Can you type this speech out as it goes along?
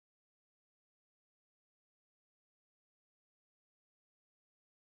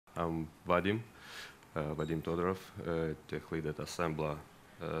I'm Vadim Todorov, tech lead at assembler.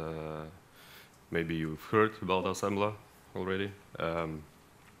 Maybe you've heard about assembler already.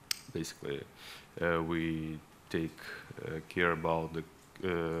 Basically, we take care about the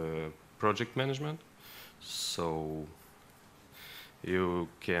project management, so you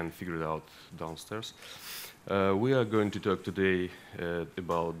can figure it out downstairs. We are going to talk today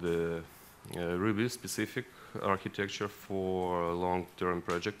about the Ruby-specific architecture for long-term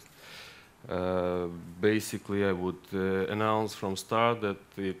projects. Basically, I would announce from start that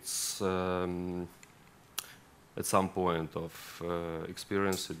it's at some point of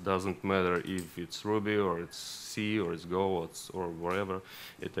experience, it doesn't matter if it's Ruby or it's C or it's Go or whatever.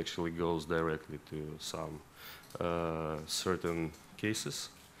 It actually goes directly to some certain cases.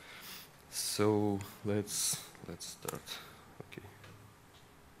 So let's start. Okay.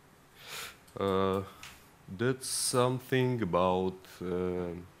 That's something about.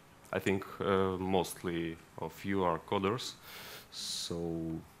 I think mostly of you are coders,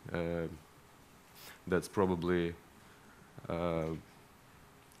 so that's probably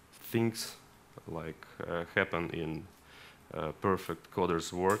things like happen in perfect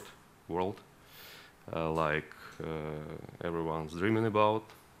coders world, like everyone's dreaming about,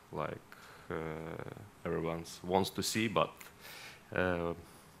 like everyone wants to see, but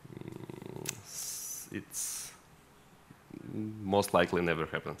it's most likely never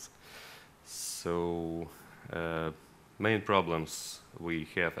happens. So main problems we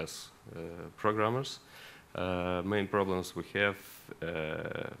have as programmers, main problems we have,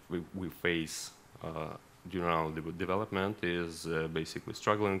 we face during our development is basically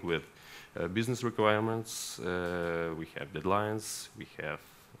struggling with business requirements. We have deadlines, we have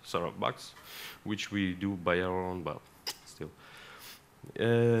sort of bugs, which we do by our own, but still.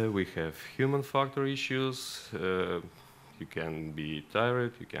 We have human factor issues. You can be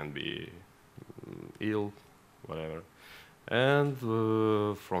tired, you can be ill, whatever. And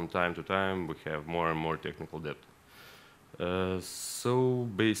from time to time, we have more and more technical debt. So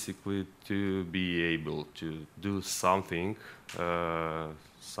basically, to be able to do something,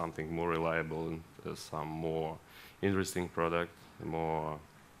 something more reliable, some more interesting product, more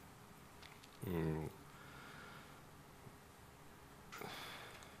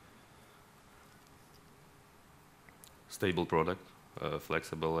stable product,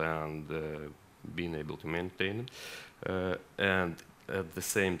 flexible, and being able to maintain it, and at the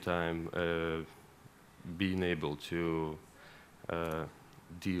same time being able to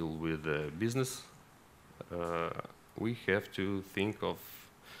deal with the business, we have to think of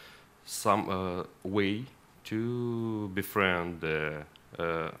some way to befriend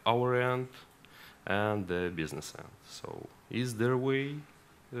our end and the business end. So is there a way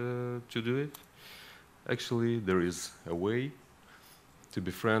to do it? Actually, there is a way to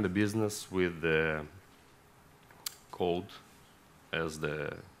befriend a business with the code as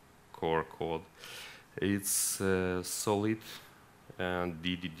the core code. It's solid and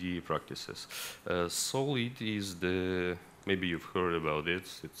DDD practices. Solid is the, maybe you've heard about it,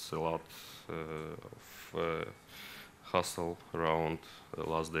 it's a lot of hustle around the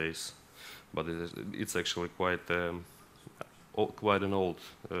last days, but it's actually quite an old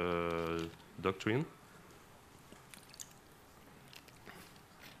doctrine.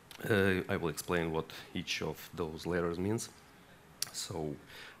 I will explain what each of those letters means. So,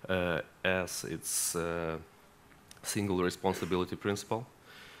 S, it's single responsibility principle,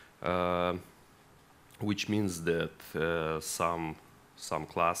 which means that some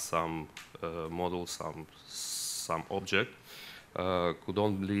class, some model, some object could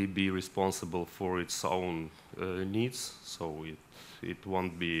only be responsible for its own needs. So it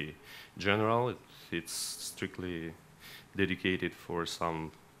won't be general. It's strictly dedicated for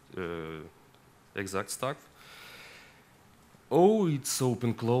some exact stuff. O, it's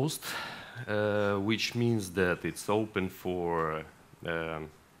open-closed, which means that it's open for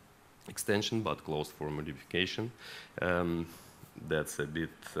extension but closed for modification. That's a bit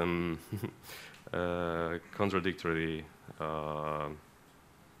contradictory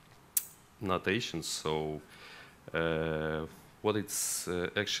notation. So what it's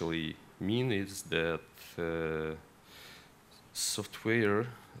actually mean is that software,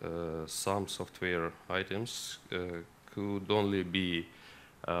 some software items could only be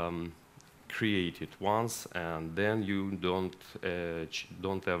created once, and then you don't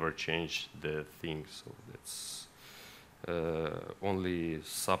ever change the thing. So that's only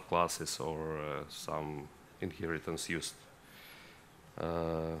subclasses or some inheritance used.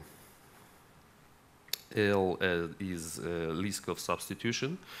 L is list of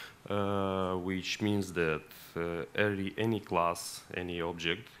substitution, which means that any class, any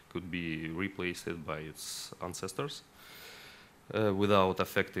object could be replaced by its ancestors without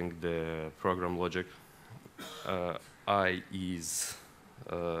affecting the program logic. I is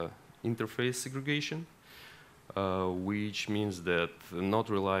interface segregation, which means that not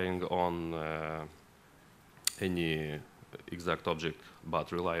relying on any exact object,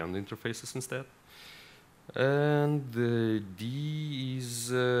 but rely on interfaces instead. And D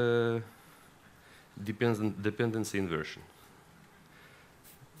is dependency inversion.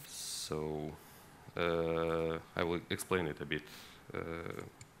 So I will explain it a bit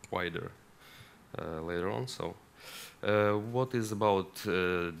wider later on. So what is about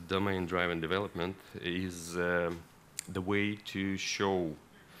domain-driven development is the way to show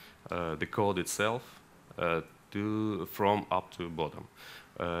the code itself from up to bottom.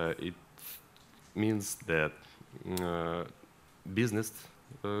 It means that business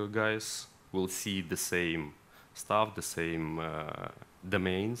guys will see the same stuff, the same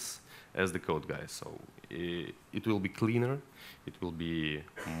domains as the code guys. So it will be cleaner, it will be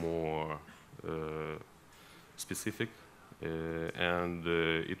more specific, and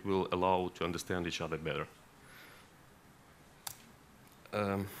it will allow to understand each other better.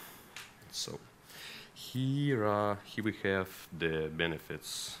 So here we have the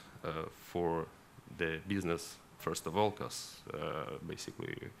benefits for the business, first of all, because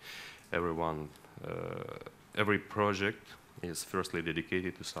basically every project is firstly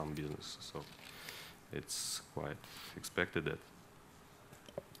dedicated to some business, so it's quite expected that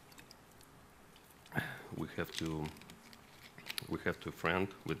we have to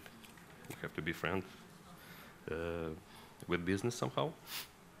be friend with business somehow.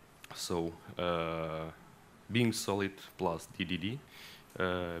 So being solid plus DDD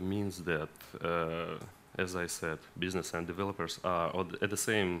means that, as I said, business and developers are at the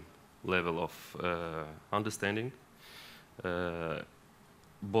same level of understanding.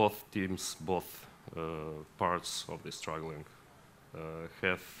 Both teams, both parts of the struggling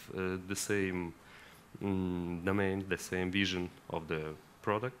have the same domain, the same vision of the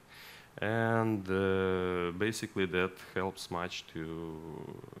product, and basically that helps much to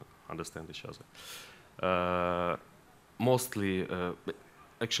understand each other. Mostly,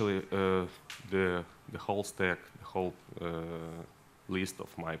 actually, the whole stack, the whole list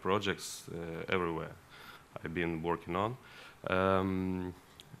of my projects everywhere I've been working on,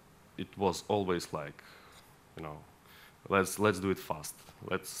 it was always like, you know, let's do it fast.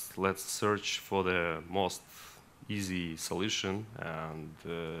 Let's search for the most easy solution and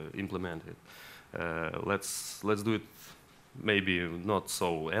implement it. Let's do it. Maybe not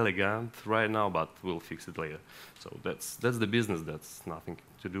so elegant right now, but we'll fix it later. So that's the business. That's nothing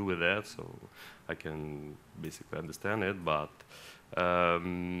to do with that. So I can basically understand it, but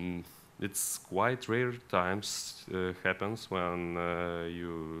it's quite rare times happens when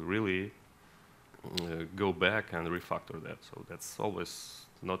you really go back and refactor that. So that's always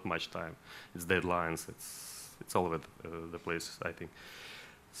not much time. It's deadlines. It's all over the place, I think.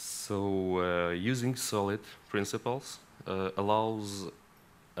 So using solid principles allows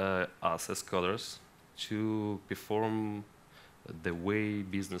us as coders to perform the way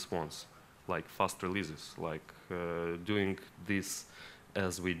business wants, like fast releases, like doing this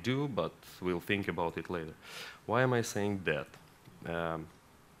as we do, but we'll think about it later. Why am I saying that?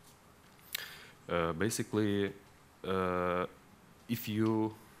 Basically, if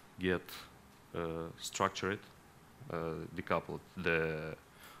you get structured, decoupled the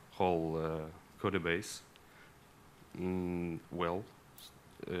whole code base, well,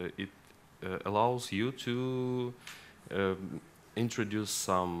 it allows you to introduce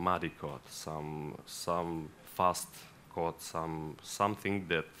some muddy code, some fast code, something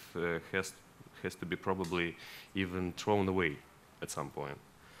that has to be probably even thrown away at some point.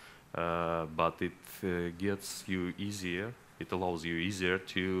 But it gets you easier. It allows you easier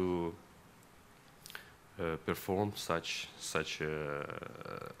to perform such a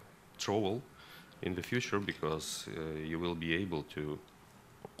throwal in the future, because you will be able to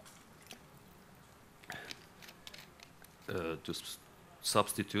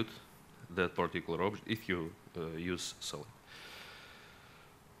substitute that particular object if you use solid.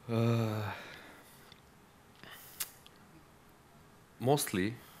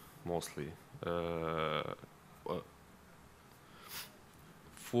 Mostly,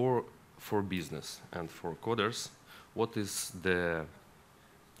 for business and for coders, what is the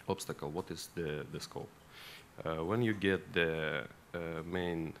obstacle? What is the scope? When you get the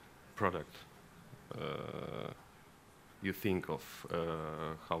main product, you think of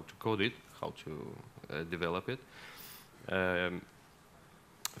how to code it, how to develop it.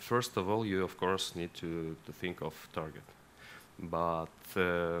 First of all, you of course need to think of target. but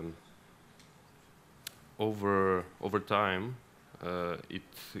over time, it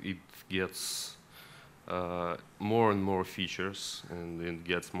gets more and more features, and it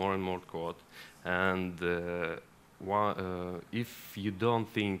gets more and more code. And if you don't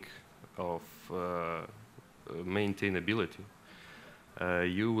think of maintainability,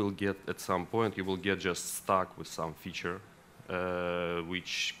 you will get at some point you will get just stuck with some feature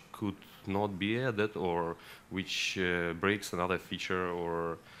which could not be added, or which breaks another feature,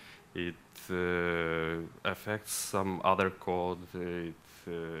 or it affects some other code.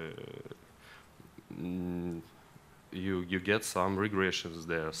 You get some regressions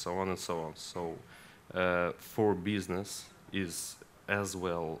there, so on and so on. So for business is as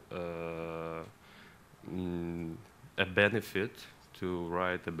well a benefit to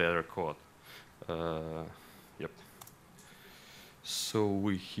write a better code. Yep. So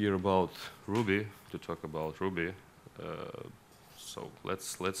we hear about Ruby to talk about Ruby. So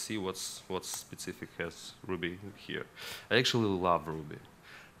let's see what's specific has Ruby here. I actually love Ruby.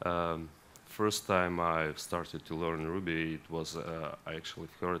 First time I started to learn Ruby, it was I actually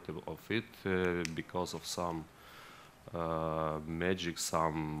heard of it because of some magic,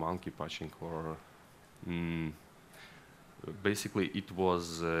 some monkey patching, or basically it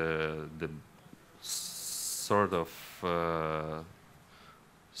was the sort of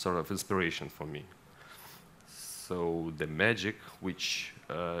inspiration for me. So the magic which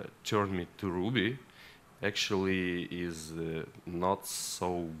turned me to Ruby actually is not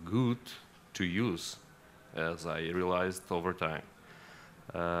so good to use, as I realized over time.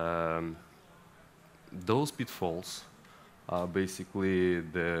 Those pitfalls are basically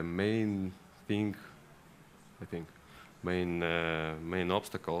the main thing, I think, main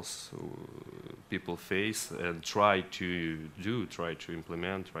obstacles people face and try to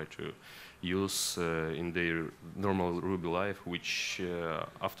implement, try to use in their normal Ruby life, which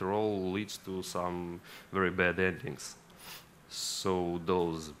after all leads to some very bad endings. So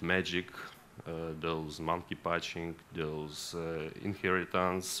those magic, those monkey patching, those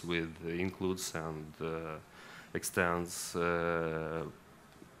inheritance with includes and extends,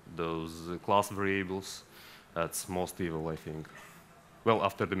 those class variables, that's most evil, I think. Well,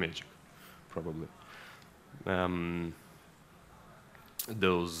 after the magic, probably.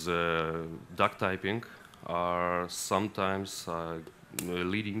 Those duck typing are sometimes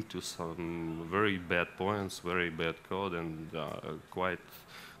leading to some very bad points, very bad code, and quite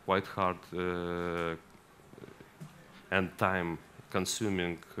hard and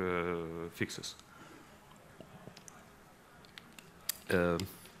time-consuming fixes.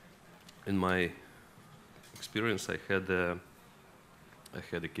 In my experience, I had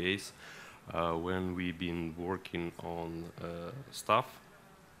a case when we've been working on stuff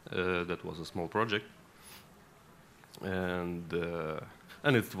that was a small project, and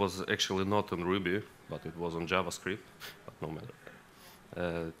it was actually not on Ruby, but it was on JavaScript, but no matter.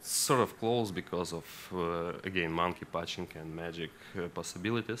 It's sort of close because of again monkey patching and magic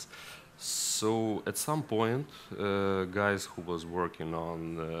possibilities. So at some point, guys who was working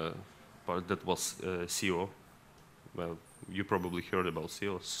on part that was SEO. Well, you probably heard about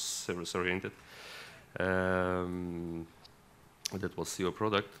SEO, service-oriented. That was SEO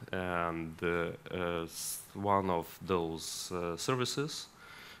product, and one of those services,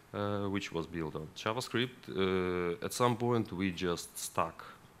 which was built on JavaScript, at some point we just stuck.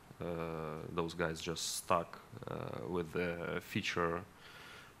 Those guys just stuck with the feature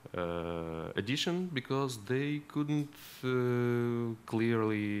addition because they couldn't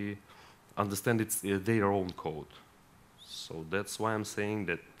clearly understand it's their own code. So that's why I'm saying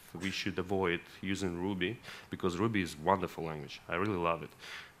that we should avoid using Ruby, because Ruby is a wonderful language. I really love it.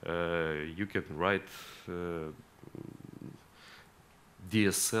 You can write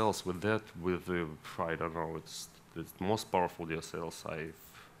DSLs with that, with I don't know, it's the most powerful DSLs I've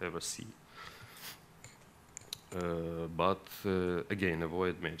ever seen. But again,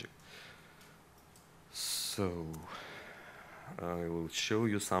 avoid magic. So I will show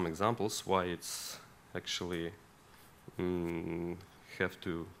you some examples why it's actually have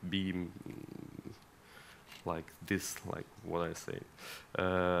to be like this, like what I say.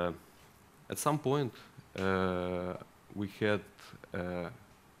 At some point, we had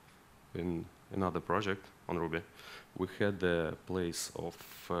in another project on Ruby, we had a place of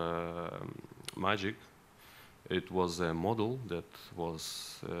magic. It was a model that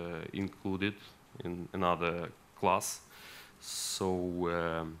was included in another class.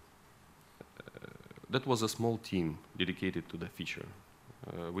 So that was a small team dedicated to the feature.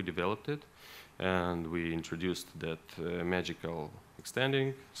 We developed it, and we introduced that magical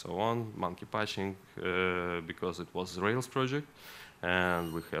extending, so on, monkey patching, because it was a Rails project,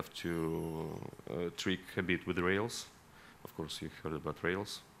 and we have to trick a bit with Rails. Of course, you've heard about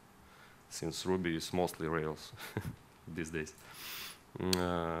Rails, since Ruby is mostly Rails these days.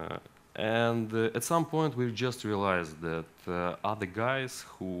 And at some point, we just realized that other guys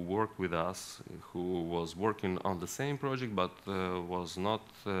who worked with us, who was working on the same project, but was not,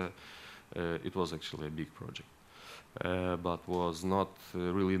 it was actually a big project, but was not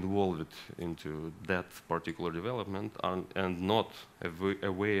really involved into that particular development and not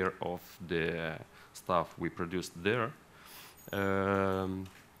aware of the stuff we produced there.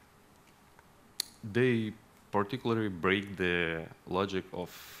 They particularly break the logic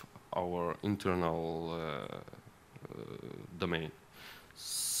of our internal domain.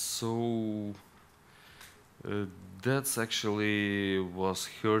 So that's actually was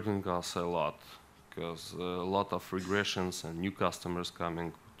hurting us a lot, because a lot of regressions and new customers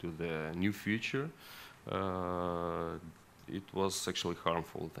coming to the new feature, it was actually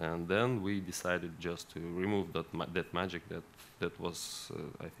harmful. And then we decided just to remove that magic. That was,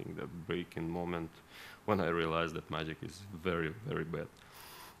 I think, the breaking moment when I realized that magic is very, very bad.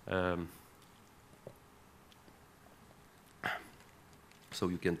 So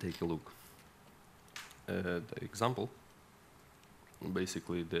you can take a look at the example.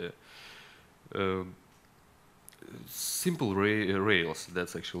 Basically, the simple Rails,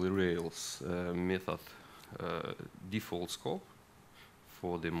 that's actually Rails method default scope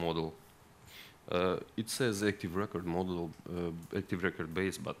for the model. It says active record model, active record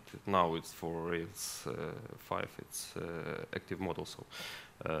base, but now it's for Rails 5, it's active model, so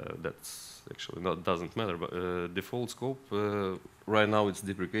that's actually doesn't matter. But default scope right now it's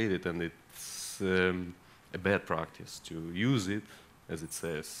deprecated, and it's a bad practice to use it as it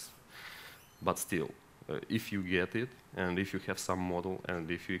says. But still, if you get it, and if you have some model, and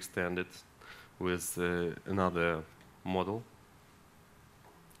if you extend it with another model,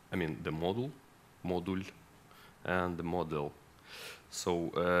 I mean the module, and the model. So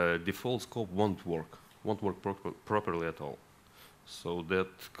default scope won't work properly at all. So that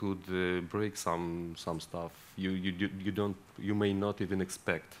could break some stuff. You may not even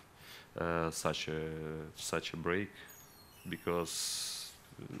expect such a break, because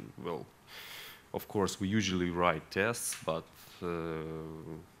well, of course we usually write tests, but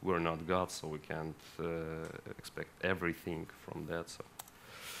we're not God, so we can't expect everything from that. So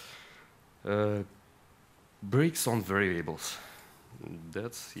breaks on variables.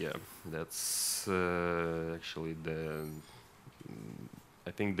 That's actually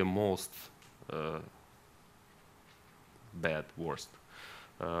I think the most worst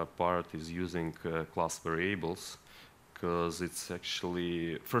part is using class variables, because it's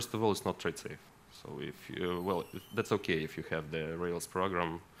actually, first of all, it's not thread safe. So if you, well, that's okay if you have the Rails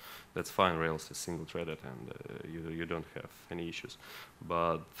program, that's fine. Rails is single threaded, and you don't have any issues.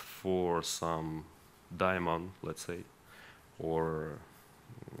 But for some daemon, let's say, or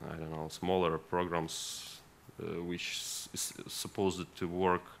I don't know, smaller programs which is supposed to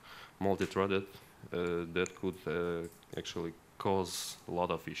work multi-threaded, that could actually cause a lot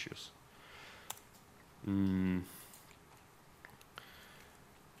of issues.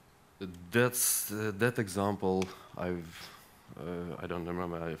 That's that example. I don't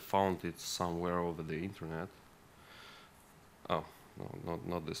remember. I found it somewhere over the internet. Oh no,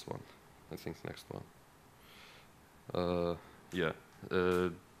 not this one. I think next one. Yeah,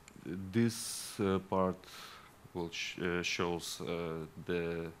 this part will shows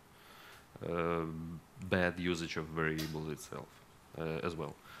the bad usage of variables itself as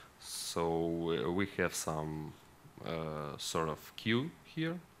well. So we have some sort of queue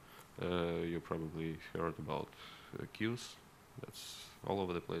here. You probably heard about queues. That's all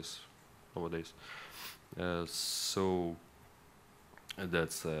over the place nowadays. So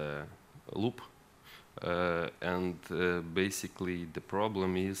that's a loop. And basically the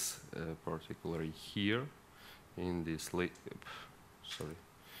problem is particularly here in this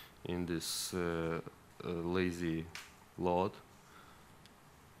lazy load,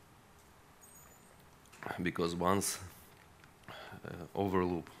 because once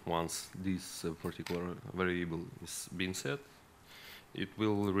overloop, once this particular variable is being set, it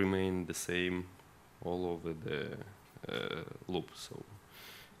will remain the same all over the loop, so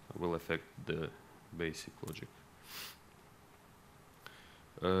it will affect the basic logic.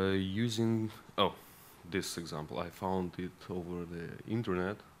 Using this example, I found it over the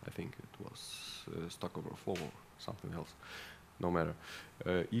internet. I think it was Stack Overflow or something else. No matter.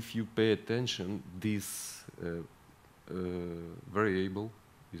 If you pay attention, this variable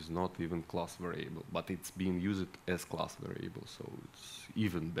is not even class variable, but it's being used as class variable, so it's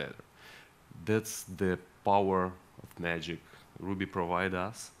even better. That's the power of magic Ruby provides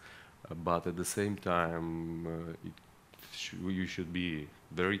us, but at the same time, you should be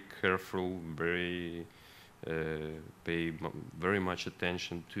very careful, pay very much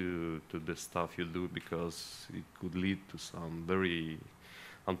attention to the stuff you do, because it could lead to some very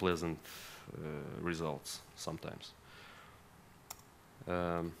unpleasant results sometimes.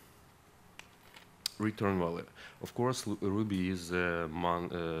 Return value. Of course, Ruby is a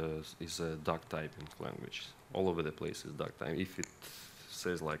duck typing language. All over the place is duck typing. If it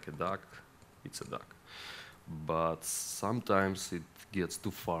says like a duck, it's a duck. But sometimes it gets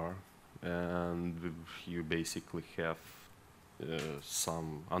too far, and you basically have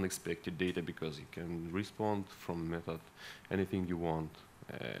some unexpected data, because you can respond from method anything you want,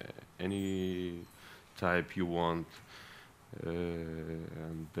 any type you want.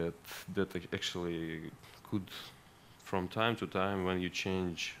 And that actually could, from time to time, when you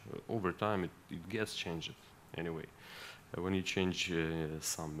change over time, it gets changed anyway. When you change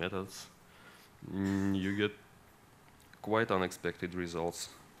some methods, you get quite unexpected results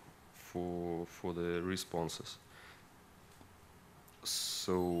for the responses.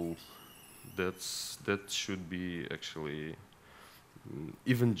 So that should be actually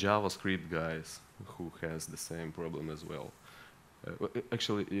even JavaScript guys who has the same problem as well.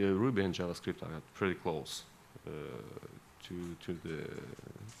 Actually, Ruby and JavaScript are pretty close to the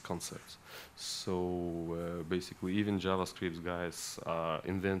concepts. So basically, even JavaScript guys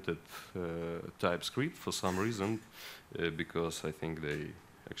invented TypeScript for some reason, because I think they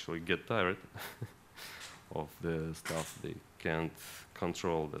actually get tired of the stuff. They can't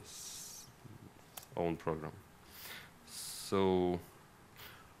control this own program. So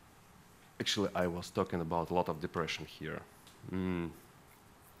actually, I was talking about a lot of depression here.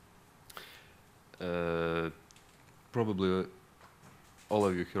 Probably all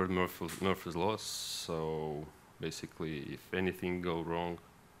of you heard Murphy's Law. So basically, if anything go wrong,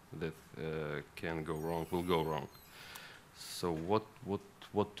 that can go wrong will go wrong. So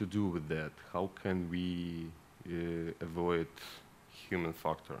what to do with that? How can we avoid human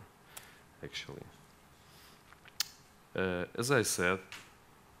factor, actually? As I said,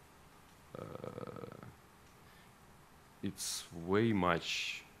 it's way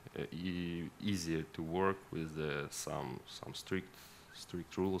much easier to work with some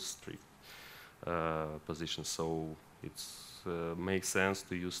strict rules, strict positions. So it makes sense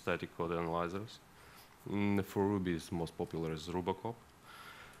to use static code analyzers. For Ruby, the most popular is Rubocop.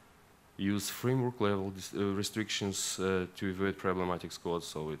 Use framework level restrictions to avoid problematic code.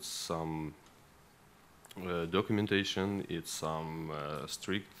 So it's some documentation, it's some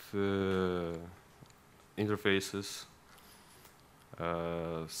strict interfaces,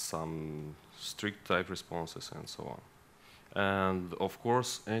 some strict type responses, and so on. And of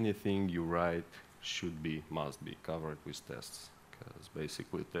course, anything you write must be covered with tests, because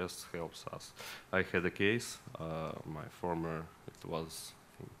basically tests helps us. I had a case, my former, it was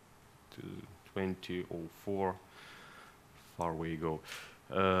I think 2004, far way ago.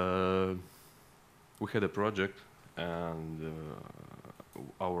 We had a project, and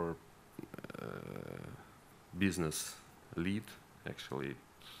our business lead, actually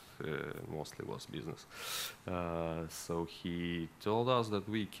mostly was business, so he told us that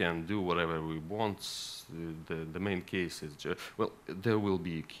we can do whatever we want. The main case is well, there will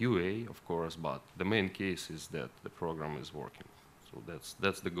be QA, of course, but the main case is that the program is working. So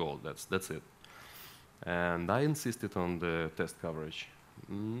that's the goal. That's it. And I insisted on the test coverage.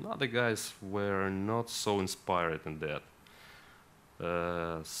 Other guys were not so inspired in that.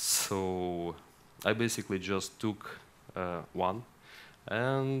 So I basically just took one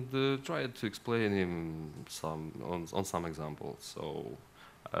and tried to explain him on some examples. So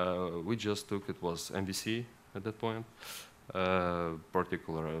we just took, it was MVC at that point,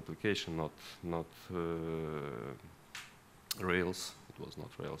 particular application, not Rails. It was not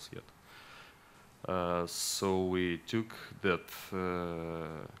Rails yet. So we took that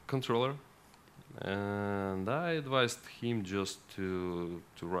controller, and I advised him just to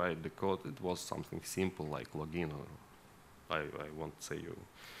write the code. It was something simple like login, or I won't say you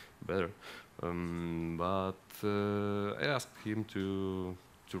better, but I asked him to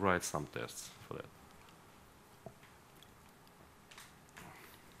write some tests for that.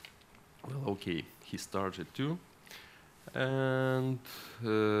 Well, okay, he started too. And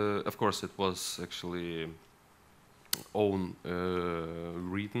of course, it was actually own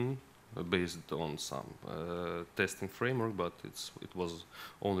written based on some testing framework, but it was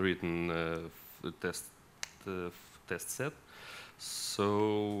own written test set.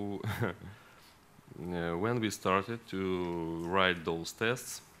 So when we started to write those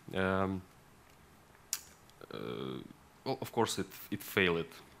tests, um, uh, well, of course, it failed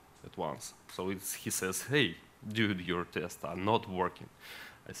at once. So he says, "Hey, dude, your tests are not working."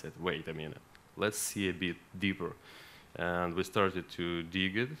 I said, "Wait a minute, let's see a bit deeper." And we started to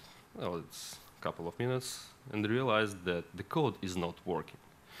dig it. Well, it's a couple of minutes, and realized that the code is not working.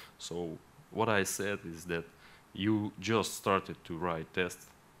 So what I said is that you just started to write tests.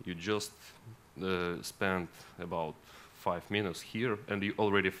 You just spent about 5 minutes here, and you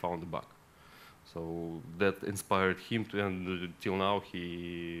already found a bug. So that inspired him to, and till now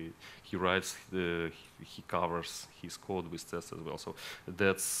he writes, he covers his code with tests as well. So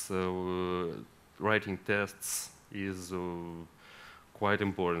that's writing tests is quite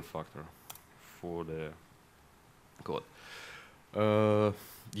important factor for the code.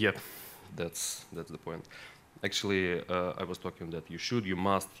 Yeah, that's the point. Actually, I was talking that you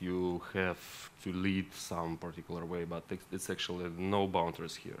must, you have to lead some particular way, but it's actually no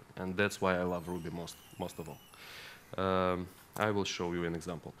boundaries here, and that's why I love Ruby most of all. I will show you an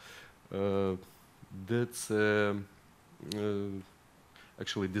example. That's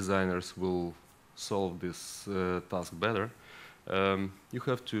actually designers will solve this task better. You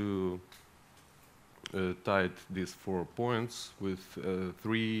have to tied these 4 points with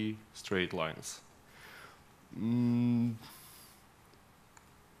 3 straight lines.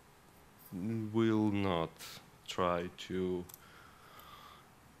 Will not try to.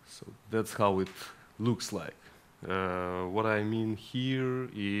 So that's how it looks like. What I mean here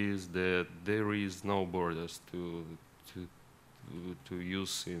is that there is no borders to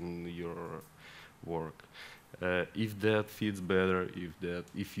use in your work. If that fits better,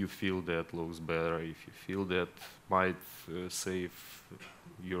 if you feel that looks better, if you feel that might save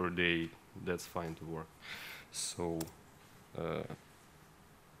your day, that's fine to work. So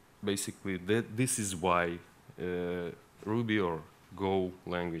basically, this is why Ruby or Go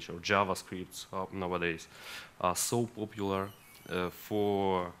language or JavaScript nowadays are so popular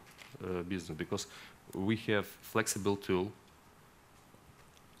for business, because we have flexible tool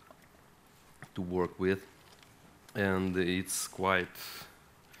to work with, and it's quite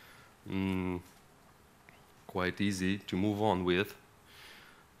easy to move on with.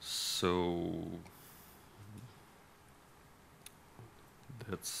 So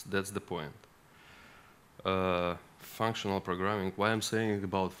that's the point. Functional programming. Why I'm saying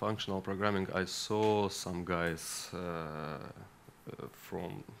about functional programming, I saw some guys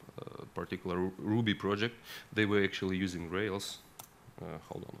from a particular Ruby project. They were actually using Rails.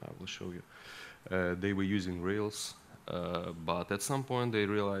 Hold on, I will show you. They were using Rails, but at some point they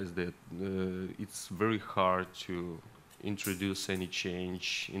realized that it's very hard to introduce any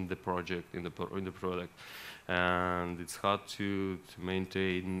change in the project, in the product, and it's hard to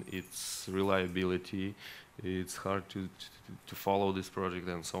maintain its reliability. It's hard to follow this project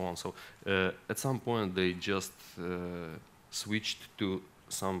and so on. So at some point they just switched to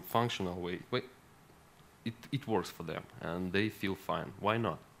some functional way. It works for them and they feel fine. Why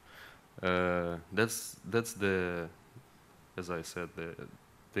not? That's the, as I said,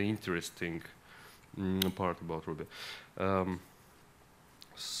 the interesting part about Ruby.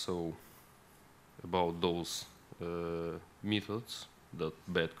 So about those methods, that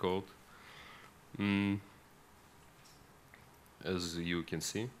bad code. As you can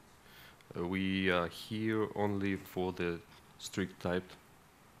see, we are here only for the strict typed.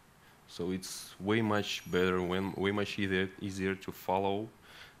 So it's way much better, way much easier to follow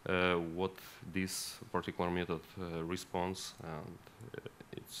what this particular method responds, and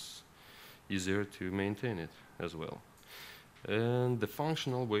it's easier to maintain it as well. And the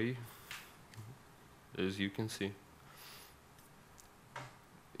functional way, as you can see,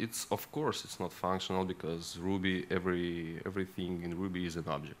 it's, of course, it's not functional because Ruby, everything in Ruby is an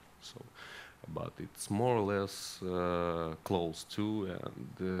object. So, but it's more or less close to,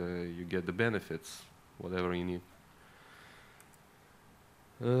 and you get the benefits, whatever you need.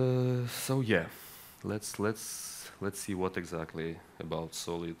 So yeah, let's see what exactly about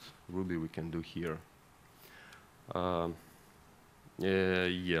solid Ruby we can do here.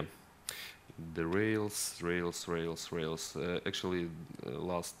 Yeah, the Rails. Actually,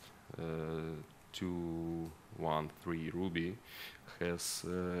 last 2.1.3 Ruby has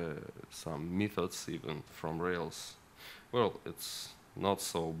some methods even from Rails. Well, it's not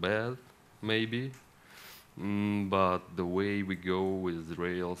so bad, maybe, but the way we go with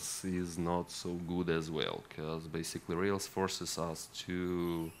Rails is not so good as well, because basically Rails forces us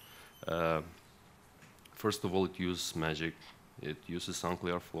to, first of all, it uses magic, it uses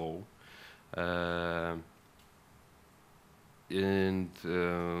unclear flow. And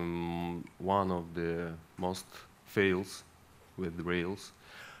one of the most fails with Rails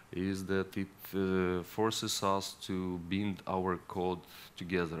is that it forces us to bind our code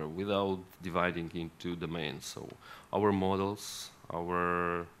together without dividing into domains. So our models,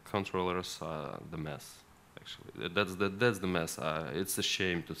 our controllers are the mess. Actually, that's the mess. It's a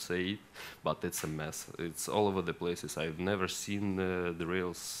shame to say it, but it's a mess. It's all over the places. I've never seen the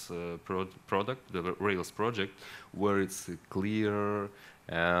Rails product, the Rails project, where it's a clear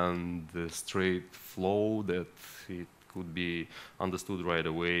and straight flow that it could be understood right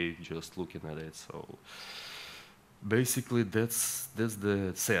away just looking at it. So basically, that's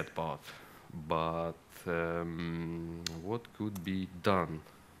the sad part. But what could be done?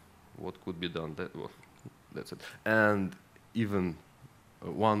 What could be done? That's it. And even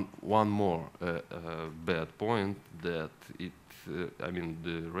one more bad point that I mean,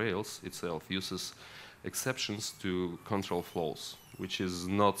 the Rails itself uses exceptions to control flows, which is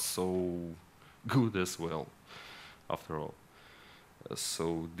not so good as well, after all.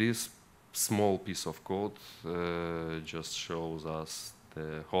 So this small piece of code just shows us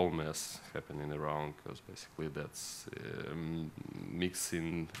the whole mess happening around, because basically that's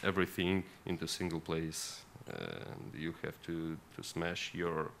mixing everything into single place, and you have to smash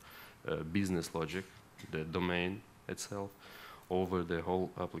your business logic, the domain itself, over the whole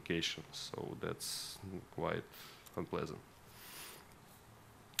application. So that's quite unpleasant.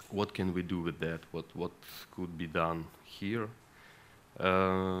 What can we do with that? What could be done here?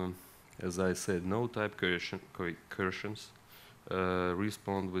 As I said, no type coercions.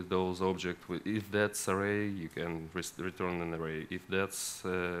 Respond with those objects. If that's array, you can return an array. If that's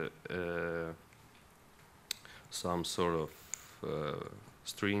some sort of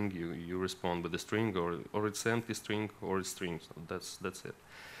string, you respond with a string, or it's empty string, or it's string. So that's it.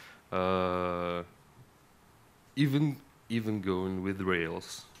 Even going with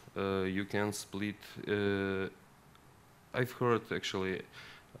Rails, you can split. I've heard actually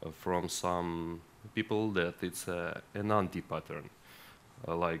from some people that it's an anti-pattern,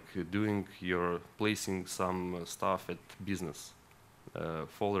 like placing some stuff at business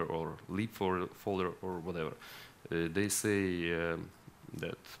folder or leap folder or whatever. They say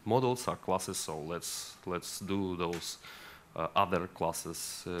that models are classes, so let's do those other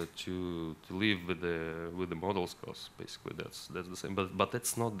classes to live with the models, because basically that's the same. But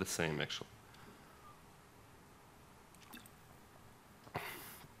that's not the same actually.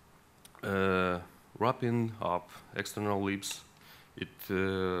 Wrapping up external libs, it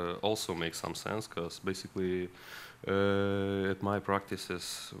also makes some sense, because basically at my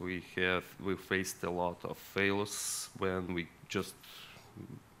practices we faced a lot of failures when we just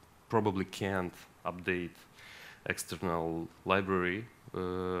probably can't update external library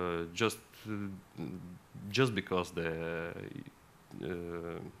just because the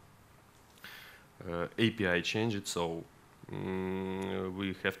API changed. So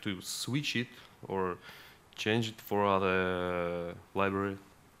we have to switch it or change it for other library.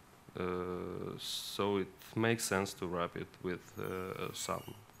 So it makes sense to wrap it with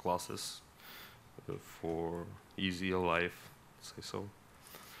some classes for easier life, say so.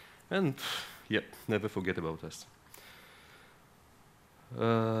 And yeah, never forget about us.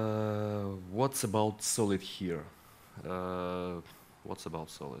 What's about solid here? What's about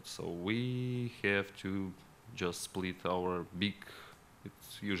solid? So we have to just split our big,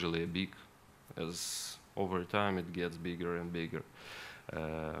 it's usually a big, as over time it gets bigger and bigger,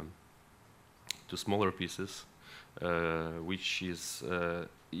 to smaller pieces, which is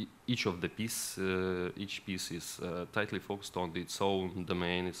each piece is tightly focused on its own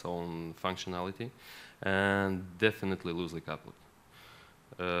domain, its own functionality, and definitely loosely coupled.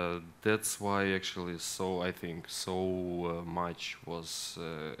 That's why actually I think so much was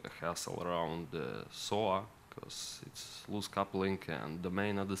a hassle around SOA, because it's loose coupling and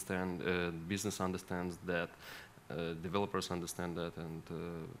domain business understands that, developers understand that, and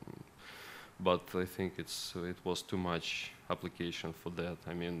but I think it was too much application for that.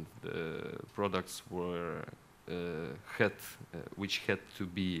 I mean, the products were which had to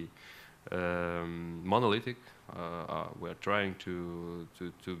be monolithic. We're trying to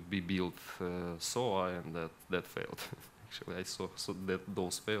be built SOA, and that failed. Actually, I saw that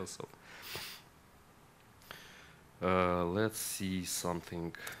those failed. So let's see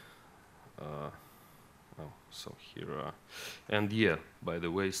something. So here, and yeah, by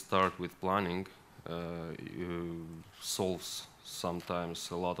the way, start with planning. solves sometimes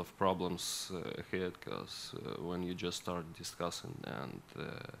a lot of problems ahead, because when you just start discussing and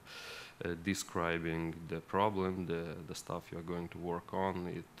describing the problem, the stuff you're going to work on,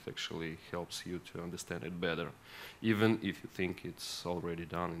 it actually helps you to understand it better, even if you think it's already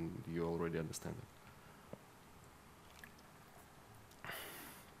done and you already understand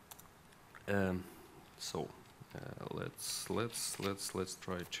it. So let's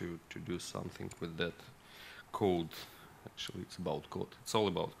try to do something with that code. Actually, it's about code. It's all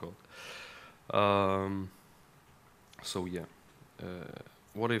about code. So yeah,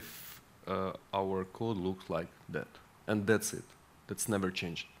 what if our code looks like that, and that's it? That's never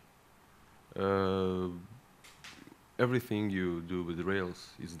changed. Everything you do with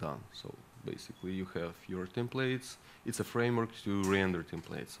Rails is done. So basically, you have your templates. It's a framework to render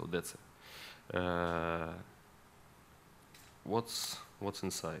templates. So that's it. What's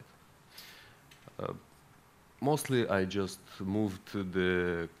inside? Mostly I just moved to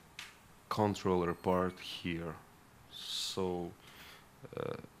the controller part here. So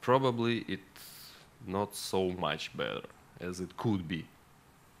probably it's not so much better as it could be.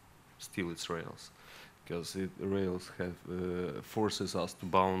 Still it's Rails, because Rails forces us to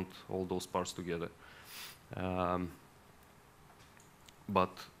bound all those parts together.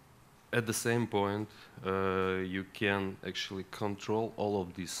 But at the same point, you can actually control all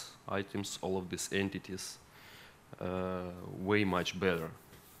of these items, all of these entities, way much better.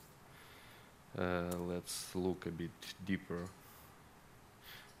 Let's look a bit deeper.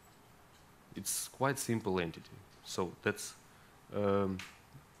 It's quite simple entity. So that's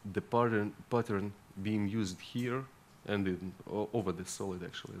the pattern being used here and over the solid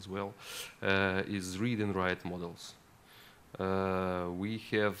actually as well, is read and write models. We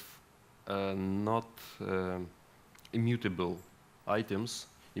have not immutable items,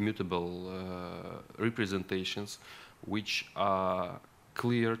 immutable representations, which are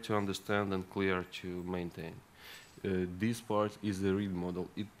clear to understand and clear to maintain. This part is the read model.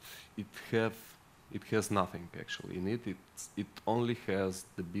 It has nothing actually in it. It only has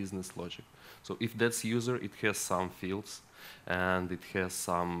the business logic. So if that's user, it has some fields and it has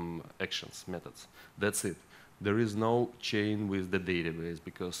some actions, methods. That's it. There is no chain with the database,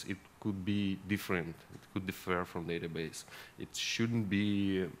 because it could be different. It could differ from database. It shouldn't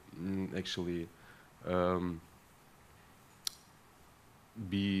be actually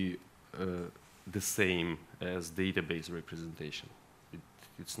be the same as database representation.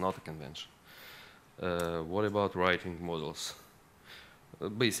 It's not a convention. What about writing models?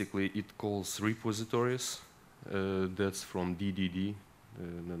 Basically, it calls repositories. That's from DDD.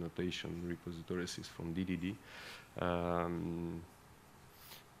 The notation repositories is from DDD.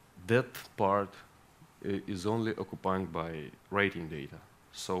 That part is only occupied by writing data.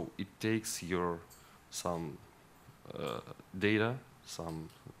 So it takes your some data, some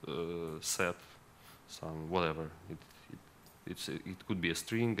set, some whatever. It could be a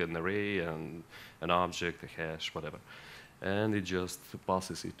string, an array, an object, a hash, whatever, and it just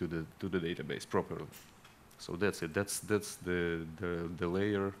passes it to the database properly. So that's it. That's the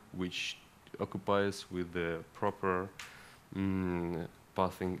layer which occupies with the proper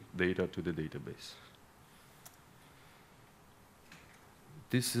pathing data to the database.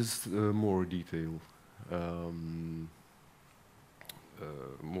 This is more detailed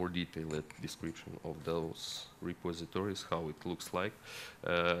description of those repositories, how it looks like.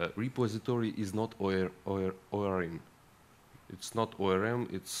 Repository is not ORM. It's not ORM,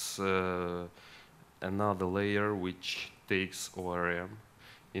 it's another layer which takes ORM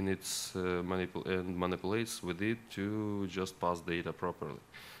in its and manipulates with it to just pass data properly.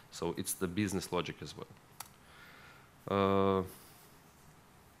 So it's the business logic as well.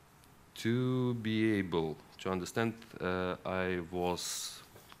 To be able to understand, I was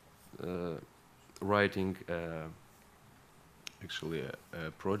writing actually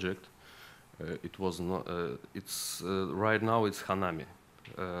a project. It was not. It's right now. It's Hanami.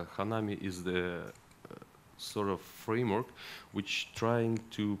 Hanami is the sort of framework which trying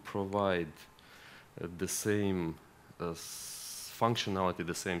to provide the same functionality,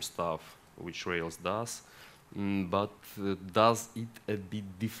 the same stuff which Rails does, but does it a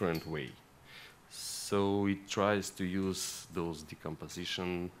bit different way. So it tries to use those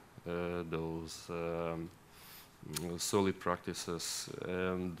decomposition, those solid practices,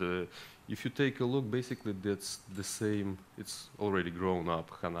 and if you take a look, basically that's the same. It's already grown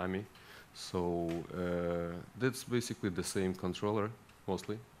up Hanami, so that's basically the same controller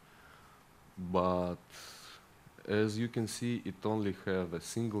mostly, but as you can see, it only have a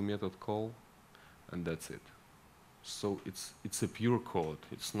single method call, and that's it. So it's a pure code.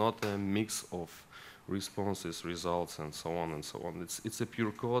 It's not a mix of responses, results, and so on and so on. It's a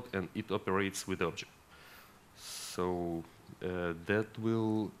pure code, and it operates with object. So that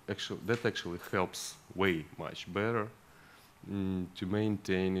actually helps way much better to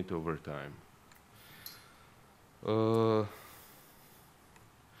maintain it over time.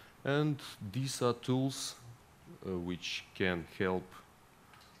 And these are tools which can help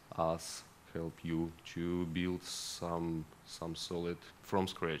us, help you to build some solid from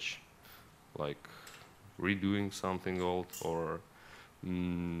scratch, like redoing something old or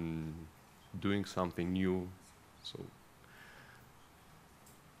doing something new. So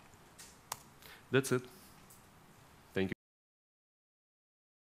that's it.